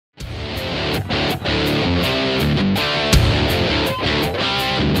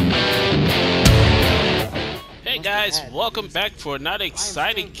guys, welcome back for another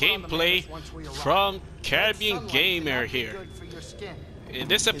exciting gameplay from Caribbean Gamer here. In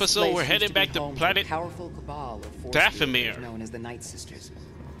this episode, we're heading back to planet DATHOMIR. Known as the Night Sisters.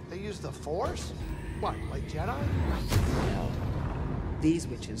 They use the Force? What, like Jedi? No. These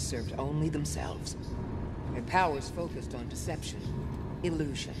witches served only themselves. Their powers focused on deception,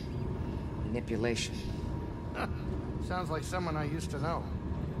 illusion, manipulation. Sounds like someone I used to know.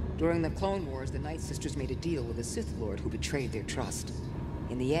 During the Clone Wars, the Night Sisters made a deal with a Sith Lord who betrayed their trust.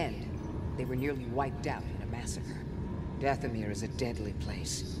 In the end, they were nearly wiped out in a massacre. Dathomir is a deadly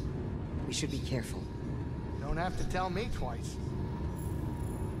place. We should be careful. Don't have to tell me twice.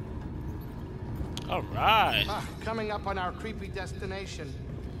 Alright. Coming up on our creepy destination.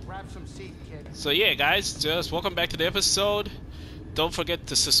 Grab some seat, kid. So yeah, guys, just welcome back to the episode. Don't forget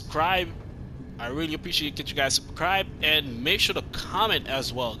to subscribe. I really appreciate you guys subscribe, and make sure to comment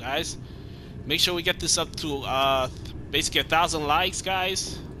as well, guys. Make sure we get this up to basically 1,000 likes,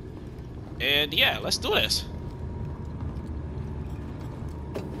 guys. And yeah, let's do this.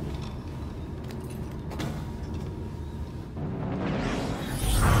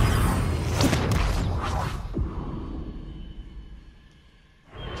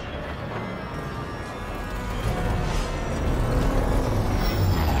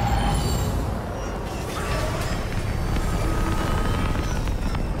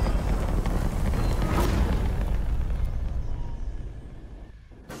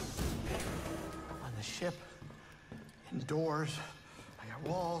 Ship, indoors, I got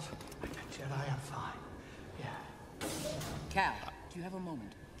walls, I got Jedi, I'm fine. Yeah. Cal, do you have a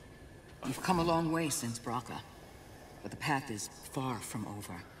moment? You've come a long way since Braca, but the path is far from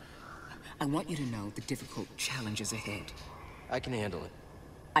over. I want you to know the difficult challenges ahead. I can handle it.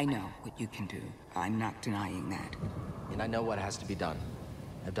 I know what you can do. I'm not denying that. And I know what has to be done.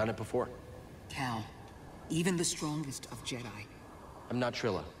 I've done it before. Cal, even the strongest of Jedi. I'm not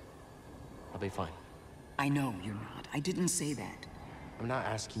Trilla. I'll be fine. I know you're not. I didn't say that. I'm not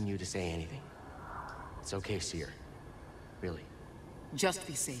asking you to say anything. It's okay, Seer. Really. Just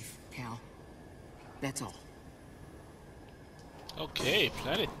be safe, Cal. That's all. Okay,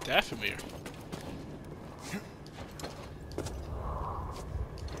 planet Dathomir.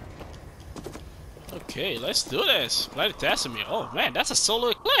 Okay, let's do this. Planet Dathomir. Oh man, that's a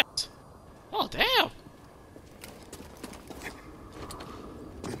solar eclipse. Oh damn.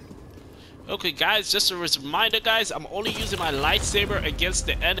 Okay guys, just a reminder guys, I'm only using my lightsaber against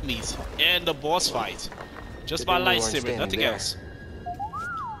the enemies and the boss fight. Just my lightsaber, nothing else.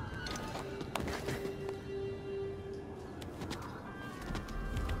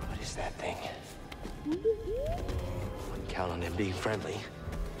 What is that thing? Wouldn't count on him being friendly.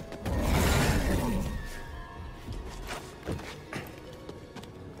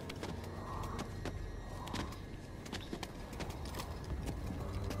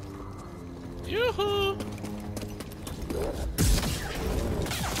 Yoo-hoo!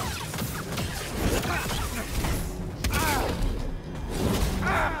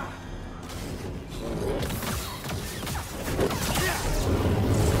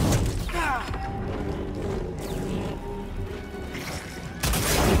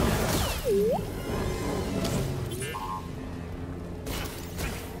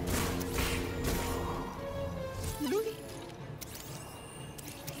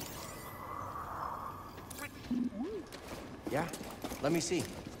 Yeah? Let me see.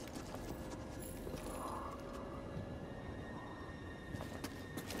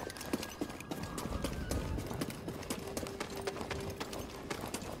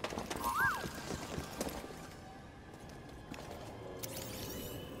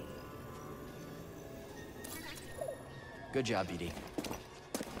 Good job, BD.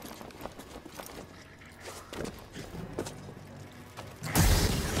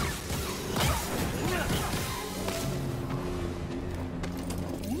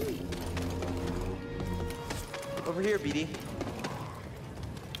 Over here, BD.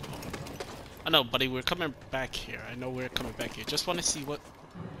 I know, buddy, we're coming back here. I know we're coming back here. Just want to see what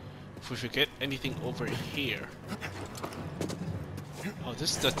if we forget anything over here. Oh,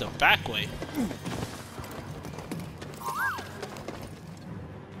 this is just the back way.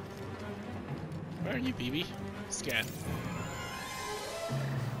 Where are you, BB? Scan.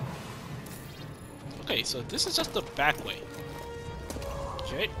 Okay, so this is just the back way.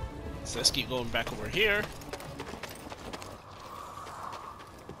 Okay, so let's keep going back over here.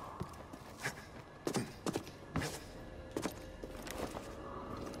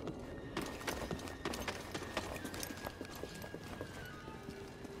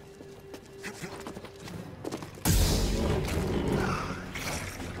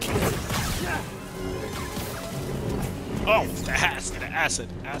 Acid,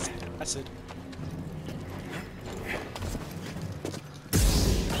 acid, acid.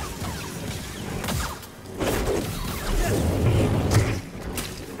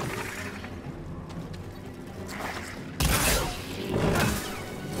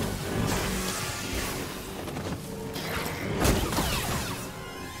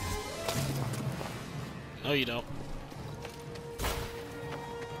 No, you don't.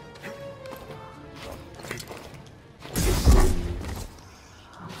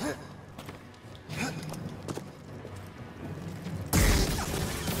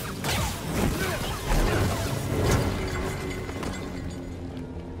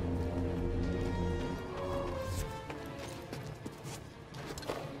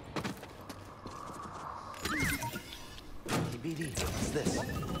 Hey, BD, what's this?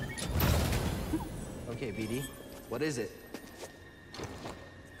 Okay, BD, what is it?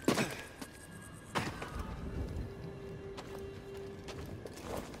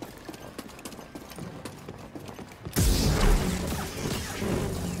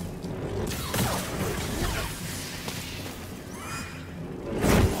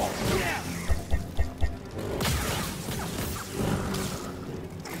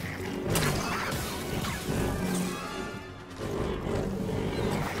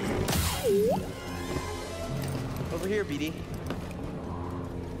 Over here, BD.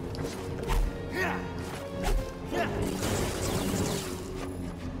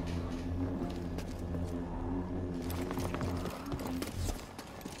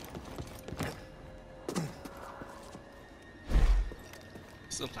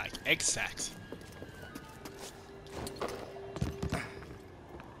 This looks like egg sacks.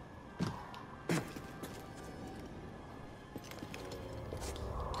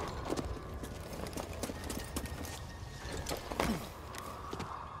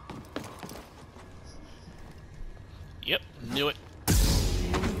 Yep, knew it.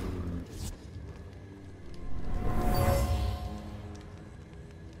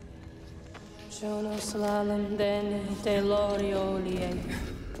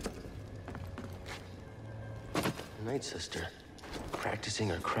 Night Sister, practicing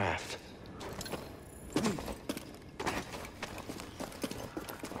her craft.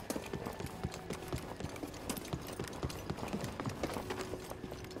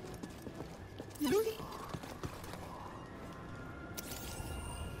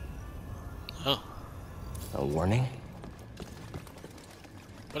 Oh, A warning?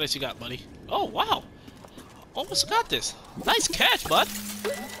 what else you got, buddy? Oh, wow. Almost got this. Nice catch, bud.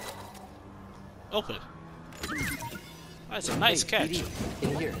 Open it. That's a nice catch. BD,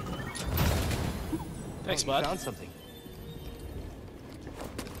 in here. Thanks, Oh, you bud. found something.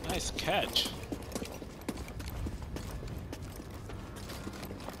 Nice catch.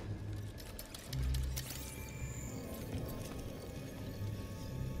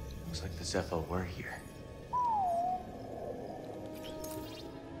 Looks like the Zepho were here.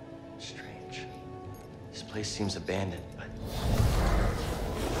 Strange. This place seems abandoned, but...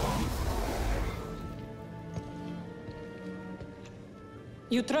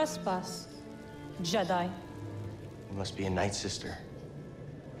 You trespass, Jedi. You must be a Night Sister.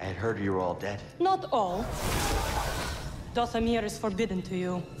 I had heard you were all dead. Not all. DATHOMIR is forbidden to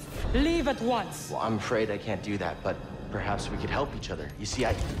you. Leave at once. Well, I'm afraid I can't do that, but perhaps we could help each other. You see,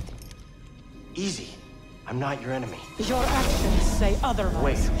 Easy. I'm not your enemy. Your actions say otherwise.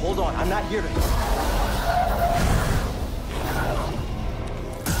 Wait, hold on. I'm not here to...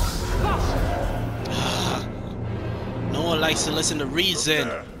 No one likes to listen to reason.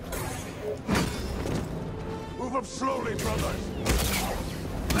 Move up slowly, brothers.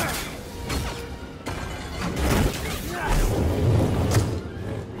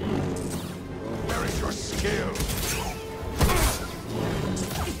 Where is your skill?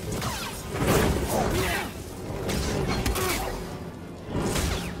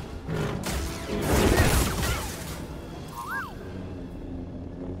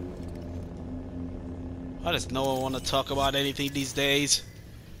 Why does no one want to talk about anything these days?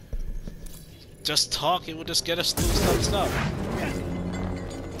 Just talking will just get us through some stuff.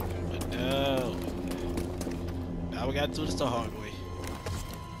 But no. Now we gotta do this the hard way.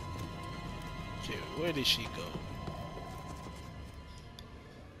 Okay, where did she go?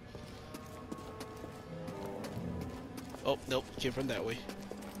 Oh, nope, came from that way.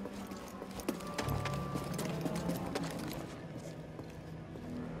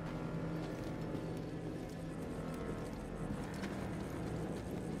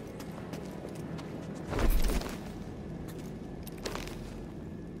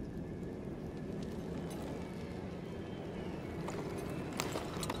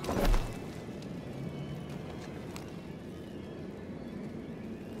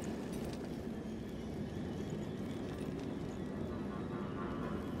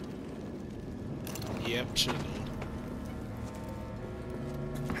 Yep, should have known.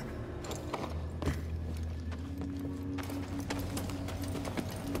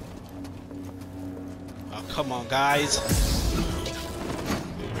 Oh, come on, guys.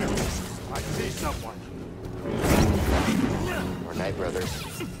 I see someone. Or Night Brothers.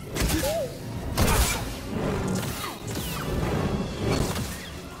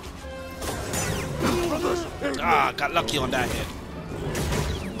 Ah, got lucky on that hit.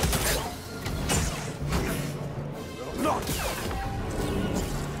 Not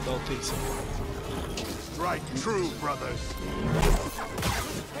Don't think so. strike true, brothers.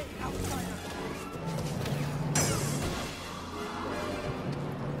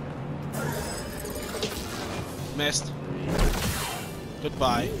 Missed.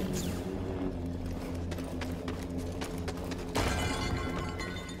 Goodbye.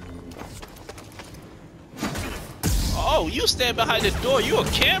 Oh, you stand behind the door. You a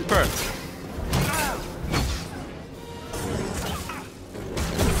camper.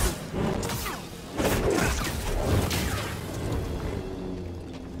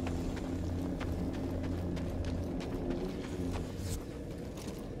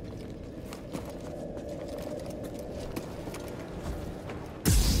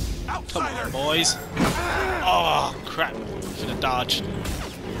 Come on, boys. Oh, crap. Should have dodged.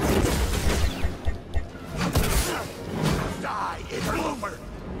 Die, interloper!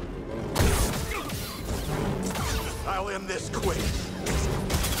 I'll end this quick.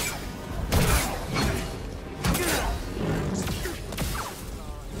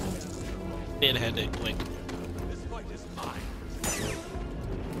 Did head it quick. This fight is mine.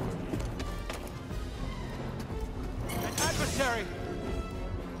 An adversary!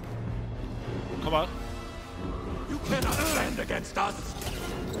 Come on. You cannot stand against us!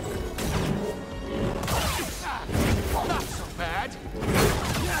 Not so bad!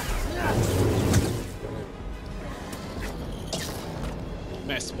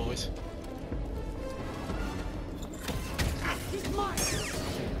 Mess, boys. He's mine!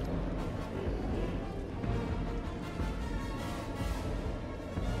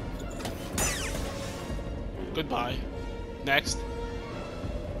 Goodbye. Next.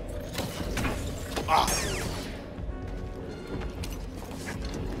 Ah.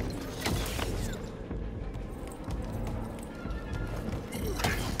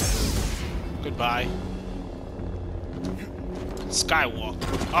 Goodbye. Skywalk.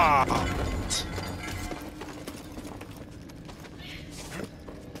 Ah.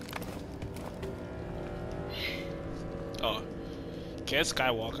 Oh. Can't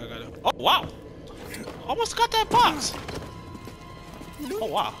Skywalk. I gotta. Oh wow. Almost got that box. Oh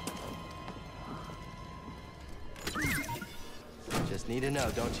wow. Just need to know,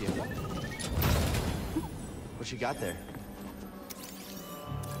 don't you? What you got there?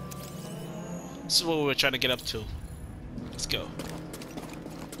 This is what we were trying to get up to. Let's go.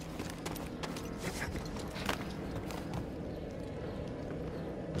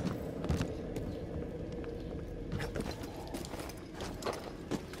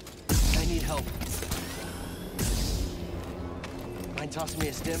 I need help. Mind tossing me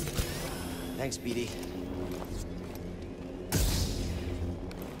a stim? Thanks, BD.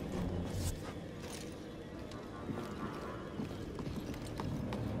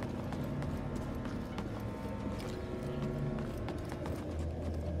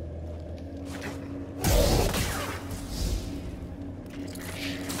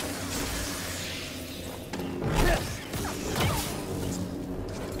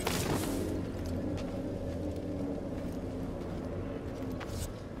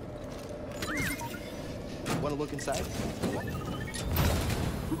 Want to look inside?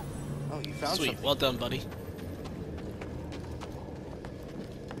 Oh, you found Sweet. something. Well done, buddy.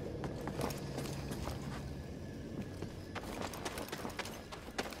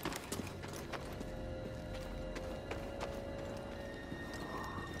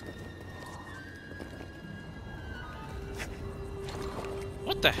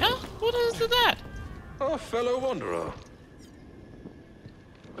 What the hell? What is that? A fellow wanderer.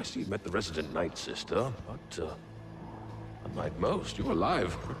 I see you met the resident Night Sister, but, unlike most, you're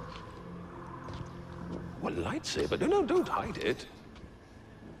alive. What lightsaber? No, don't hide it.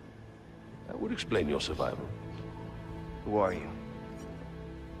 That would explain your survival. Who are you?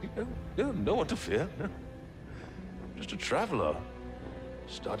 No one to fear. Just a traveler,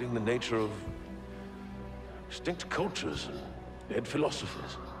 studying the nature of extinct cultures and dead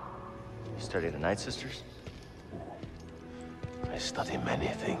philosophers. You study the Night Sisters? I study many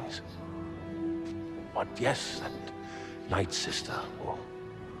things. But yes, that Night Sister, well,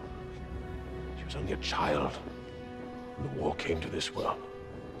 she was only a child when the war came to this world.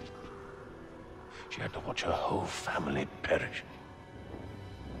 She had to watch her whole family perish.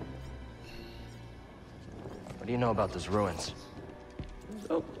 What do you know about those ruins?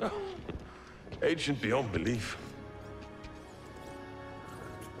 Oh, ancient beyond belief.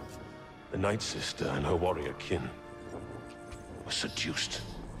 The Night Sister and her warrior kin were seduced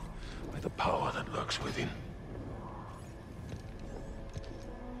by the power that lurks within.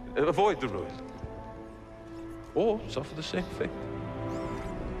 Avoid the ruin, or suffer the same fate.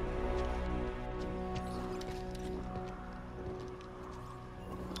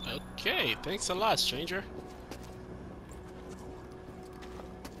 Okay, thanks a lot, stranger.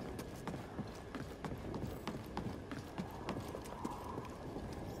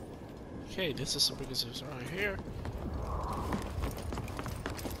 Okay, this is some precursors right here.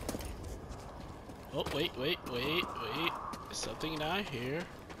 Oh, wait. There's something down here.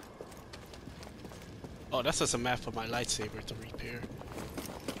 Oh, that's just a map for my lightsaber to repair.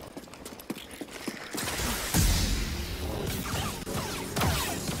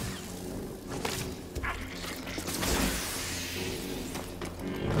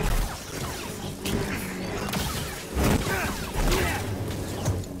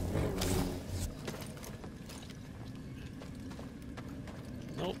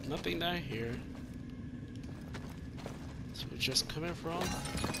 Nope, nothing down here. So we're just coming from.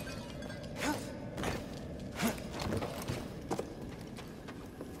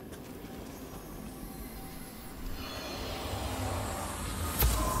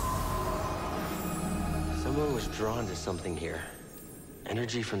 Someone was drawn to something here.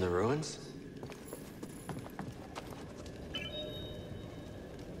 Energy from the ruins?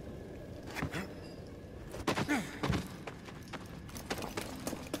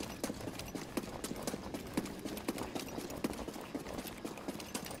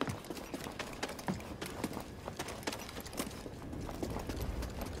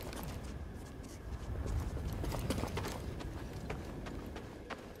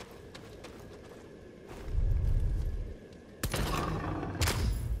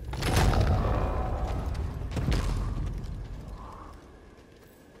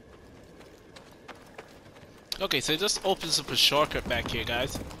 Okay, so it just opens up a shortcut back here,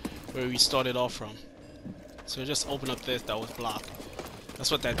 guys, where we started off from. So just open up this that was blocked.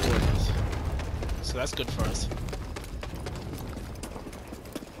 That's what that door is. So that's good for us.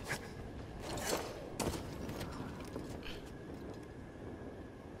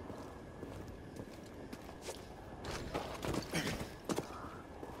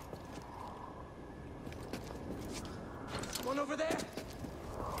 One over there.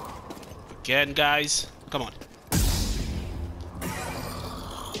 Again, guys, come on.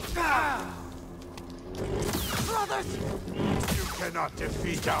 Brothers! You cannot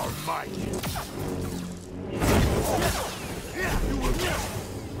defeat our might. You will never.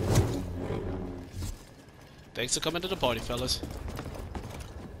 Thanks for coming to the party, fellas.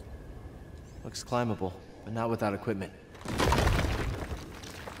 Looks climbable, but not without equipment.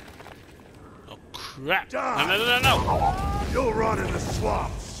 Oh crap! No! You'll rot in the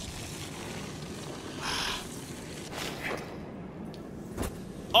swamps.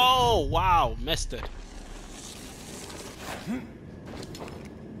 Oh wow, missed it.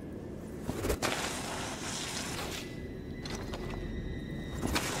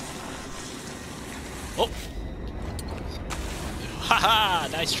 Oh! Haha!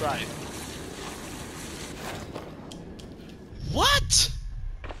 Nice try. What?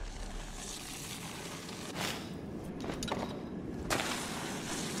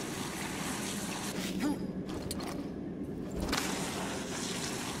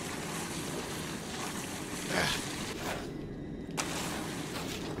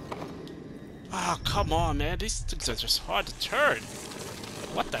 Oh, come on, man. These things are just hard to turn.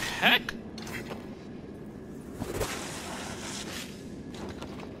 What the heck?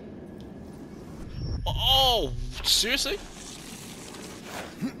 Oh, seriously?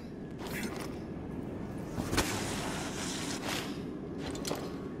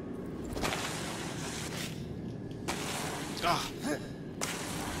 Ah.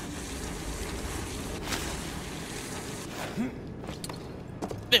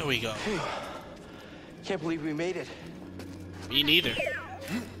 There we go. Can't believe we made it. Me neither.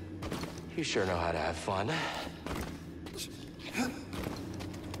 You sure know how to have fun.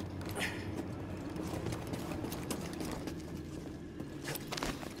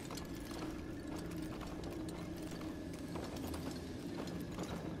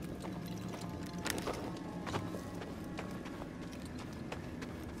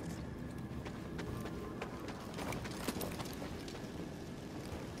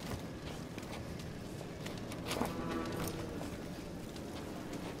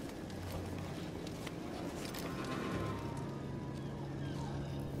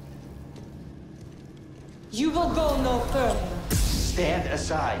 You will go no further. Stand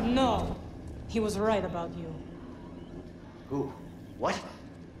aside. No. He was right about you. Who? What?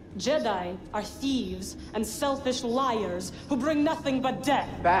 Jedi are thieves and selfish liars who bring nothing but death.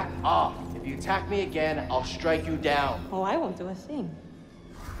 Back off. If you attack me again, I'll strike you down. Oh, I won't do a thing.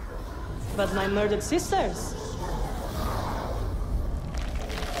 But my murdered sisters.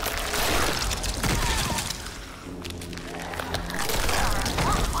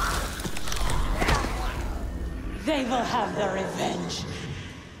 They will have their revenge.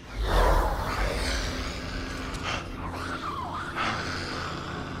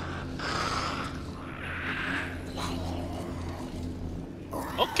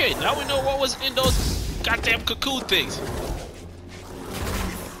 Okay, now we know what was in those goddamn cocoon things.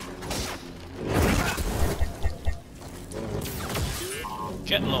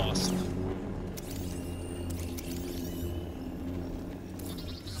 Get lost.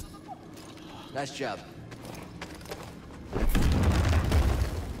 Nice job.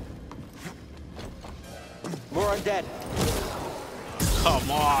 More undead.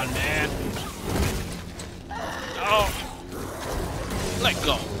 Come on, man. Oh. Let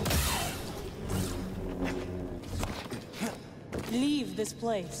go. Leave this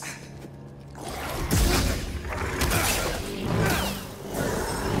place.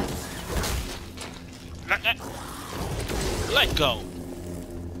 Let go.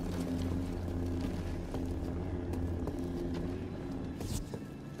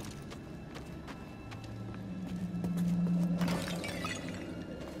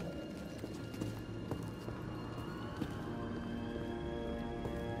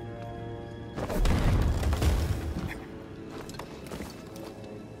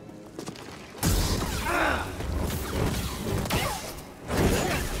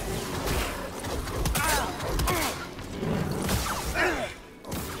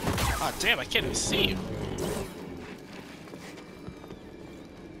 Damn, I can't even see you.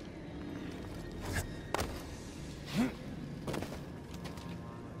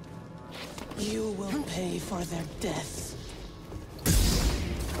 You will pay for their deaths.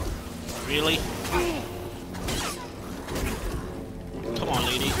 Really? Come on,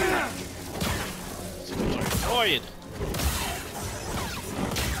 lady. Ignore it.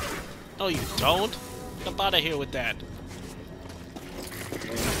 No, you don't. Get out of here with that.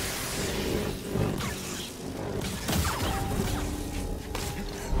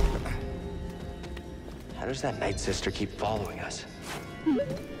 How does that Night Sister keep following us?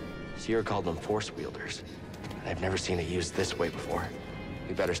 Sierra called them Force wielders. I've never seen it used this way before.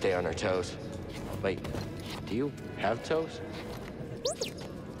 We better stay on our toes. Wait, do you have toes?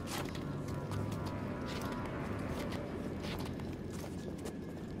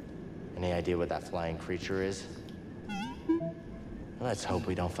 Any idea what that flying creature is? Let's hope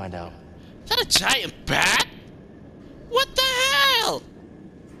we don't find out. Is that a giant bat? What the hell?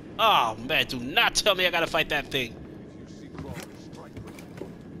 Oh man, do not tell me I gotta fight that thing.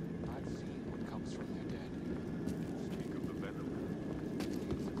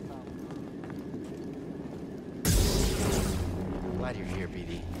 Glad you're here,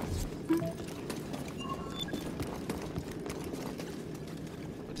 BD.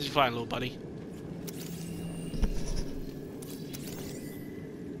 What did you find, little buddy?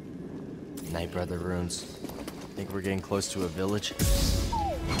 Night Brother runes. Think we're getting close to a village?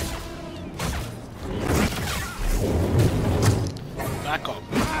 Back up.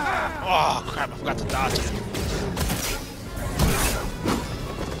 Oh crap, I forgot to dodge it.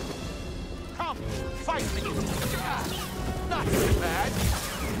 Come, fight me! Not so bad.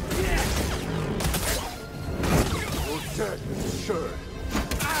 You're dead, sure.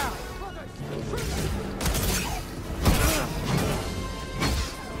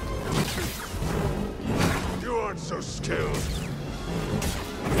 You aren't so skilled.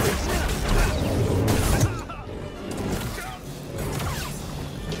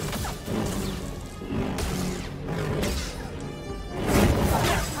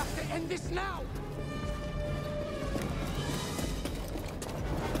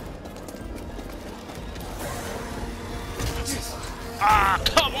 Ah,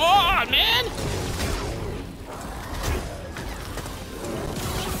 come on, man!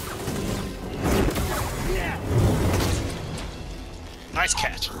 Nice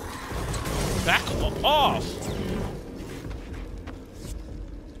catch. Back off.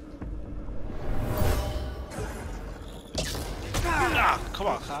 Ah, come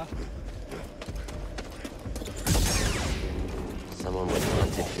on, huh? Someone was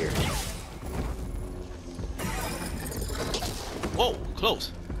hunted here. Whoa,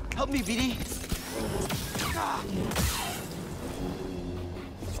 close. Help me, BD.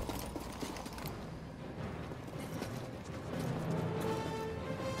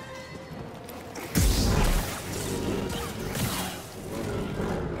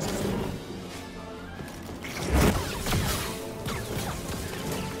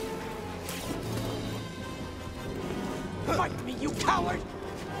 coward!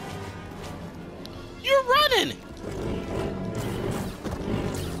 You're running!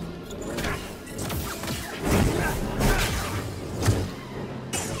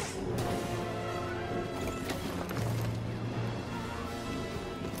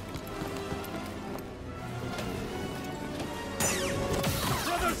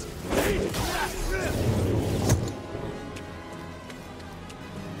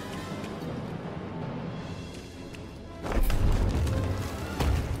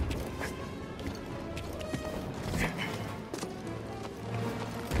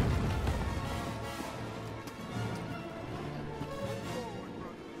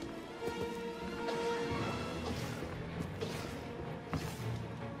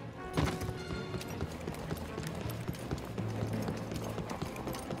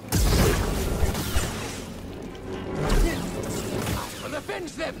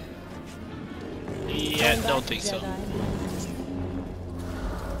 Avenge them! Yeah, don't think so.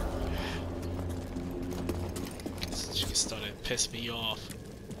 She started to piss me off.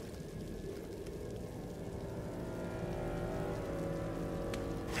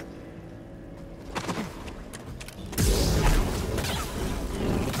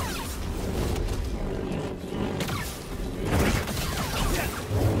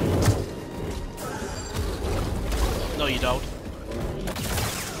 No, you don't.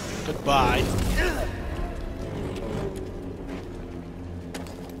 Goodbye.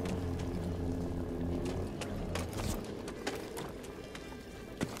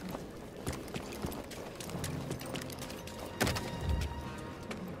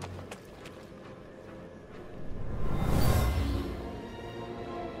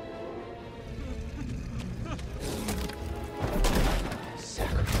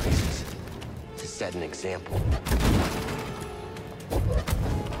 Sacrifices to set an example.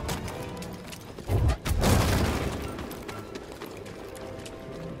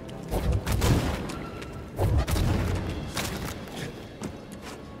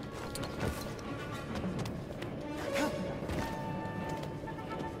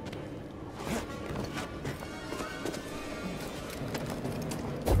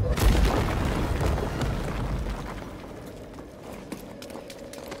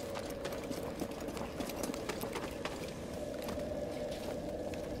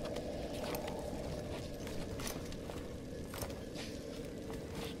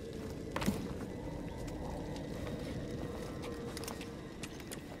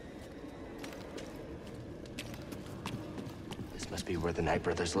 Must be where the Knight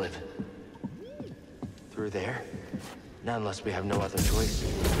brothers live. Through there? Not unless we have no other choice.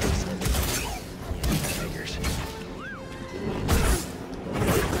 Yeah, figures.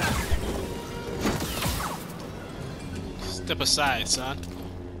 Step aside, son.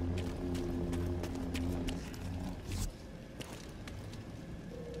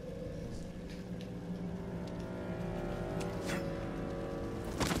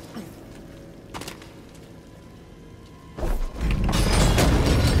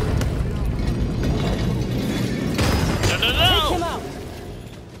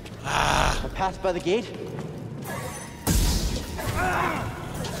 Path by the gate?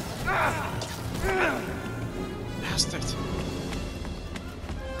 Bastard.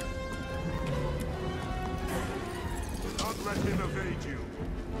 Not let him evade you.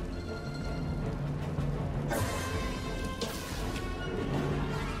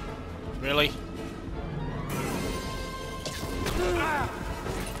 Really?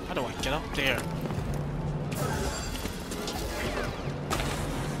 How do I get up there?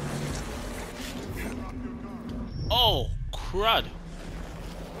 Oh, crud.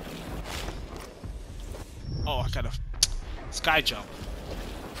 Oh, I gotta sky jump.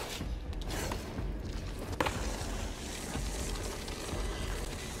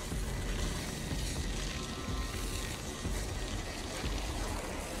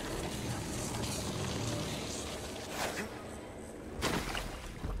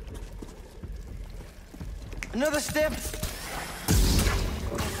 Another step.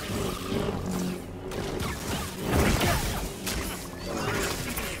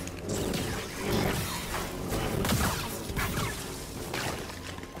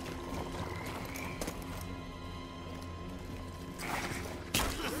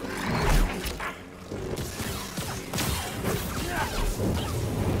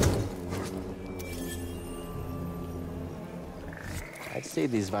 I'd say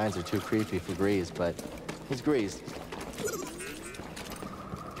these vines are too creepy for Grease, but he's Grease.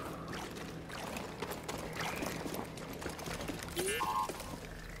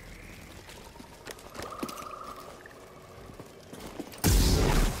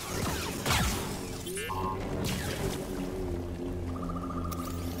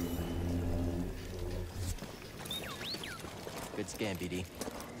 BD.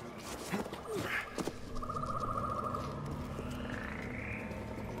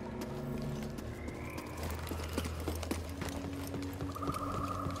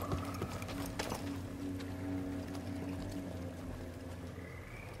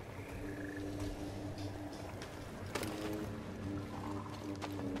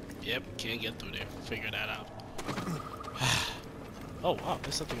 Yep, can't get through there. Figure that out. Oh wow,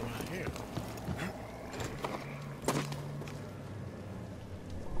 there's something around here.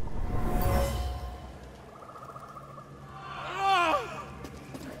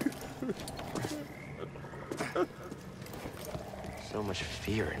 So much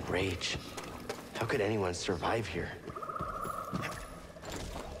fear and rage. How could anyone survive here?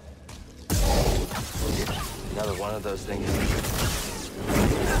 Another one of those things.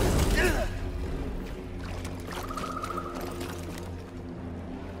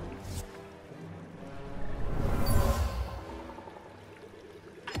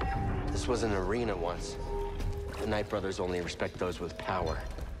 This was an arena once. The Knight Brothers only respect those with power.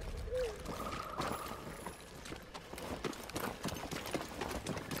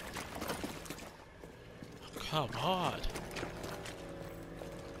 Come on.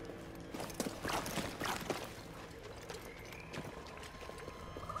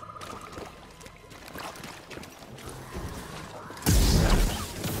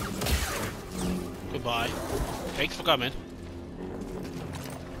 Goodbye. Thanks for coming.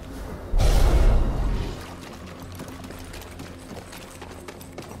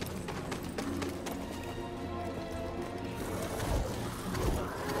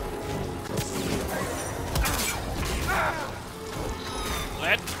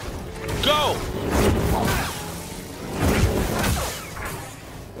 Let's go!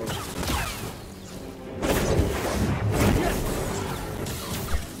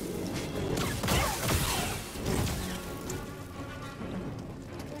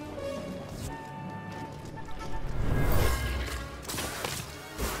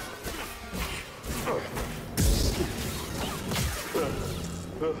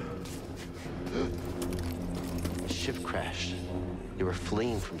 The ship crashed. They were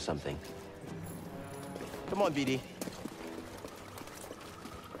fleeing from something. Come on, BD.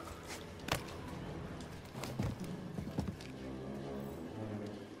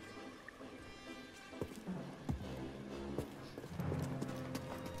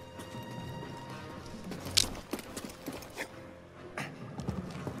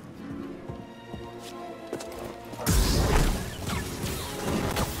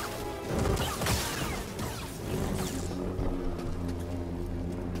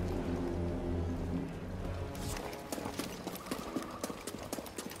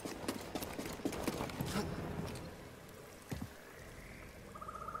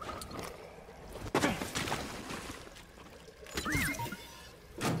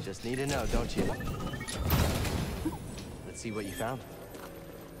 Just need to know, don't you? Let's see what you found.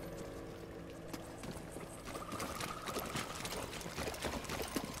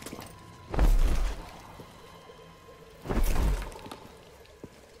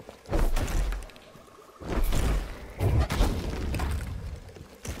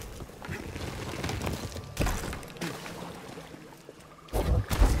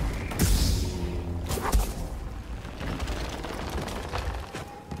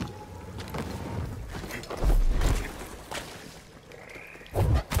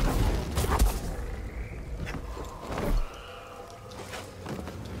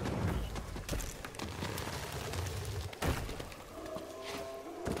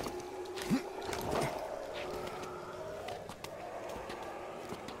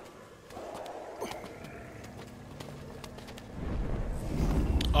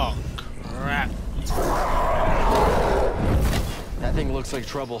 Oh, crap. That thing looks like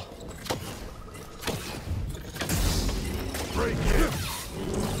trouble. Break him!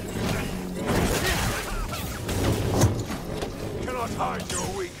 Cannot hide your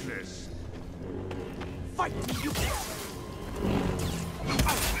weakness. Fight me, you!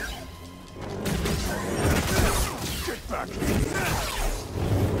 Get back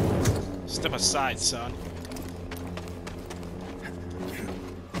here! Step aside, son.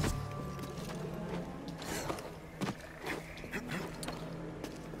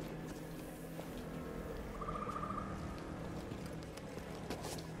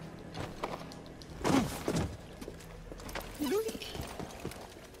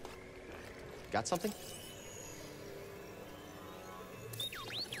 Got something?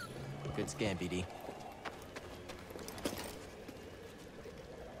 Good scan, BD.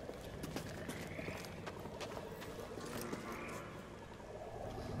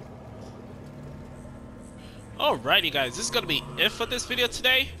 Alrighty guys, this is gonna be it for this video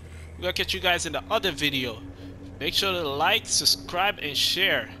today. We're gonna catch you guys in the other video. Make sure to like, subscribe, and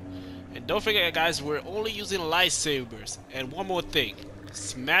share. And don't forget guys, we're only using lightsabers. And one more thing,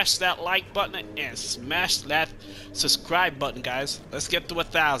 smash that like button and smash that subscribe button guys. Let's get to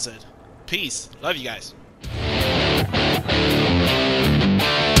 1,000. Peace. Love you guys.